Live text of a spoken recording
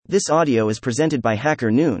This audio is presented by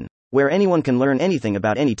Hacker Noon, where anyone can learn anything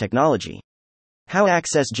about any technology. How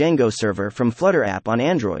access Django server from Flutter app on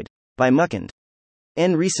Android, by Muckand.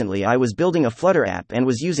 Recently I was building a Flutter app and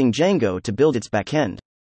was using Django to build its backend.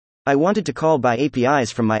 I wanted to call by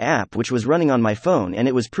APIs from my app which was running on my phone and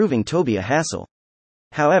it was proving to be a hassle.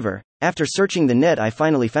 However, after searching the net I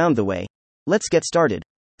finally found the way. Let's get started.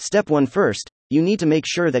 Step 1. First, you need to make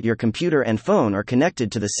sure that your computer and phone are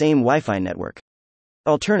connected to the same Wi-Fi network.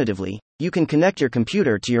 Alternatively, you can connect your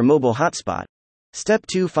computer to your mobile hotspot. Step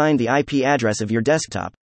 2. Find the IP address of your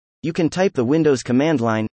desktop. You can type the Windows command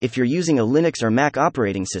line. If you're using a Linux or Mac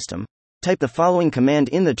operating system, type the following command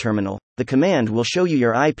in the terminal. The command will show you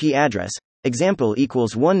your IP address. Example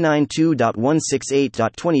equals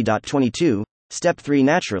 192.168.20.22. Step 3.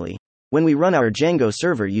 Naturally, when we run our Django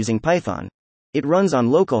server using Python, it runs on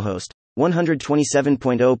localhost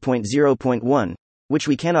 127.0.0.1, which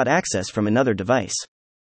we cannot access from another device.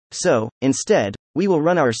 So, instead, we will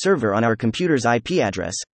run our server on our computer's IP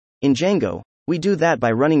address. In Django, we do that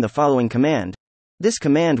by running the following command. This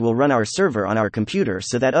command will run our server on our computer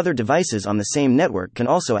so that other devices on the same network can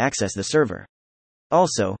also access the server.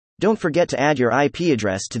 Also, don't forget to add your IP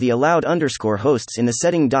address to the allowed_hosts in the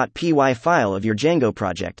setting.py file of your Django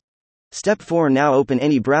project. Step 4. Now open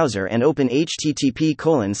any browser and open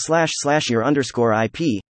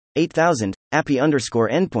http://your_IP 8000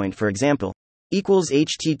 API_endpoint for example equals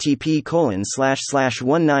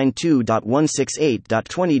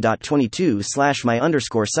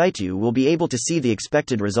http://192.168.20.22/my_site. You will be able to see the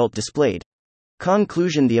expected result displayed.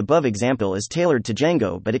 Conclusion: the above example is tailored to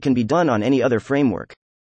Django, but it can be done on any other framework.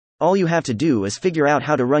 All you have to do is figure out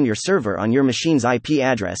how to run your server on your machine's IP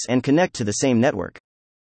address and connect to the same network.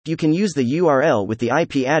 You can use the URL with the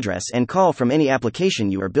IP address and call from any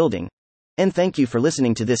application you are building. And thank you for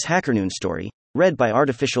listening to this HackerNoon story, read by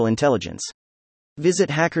Artificial Intelligence. Visit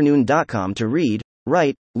hackernoon.com to read,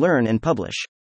 write, learn and publish.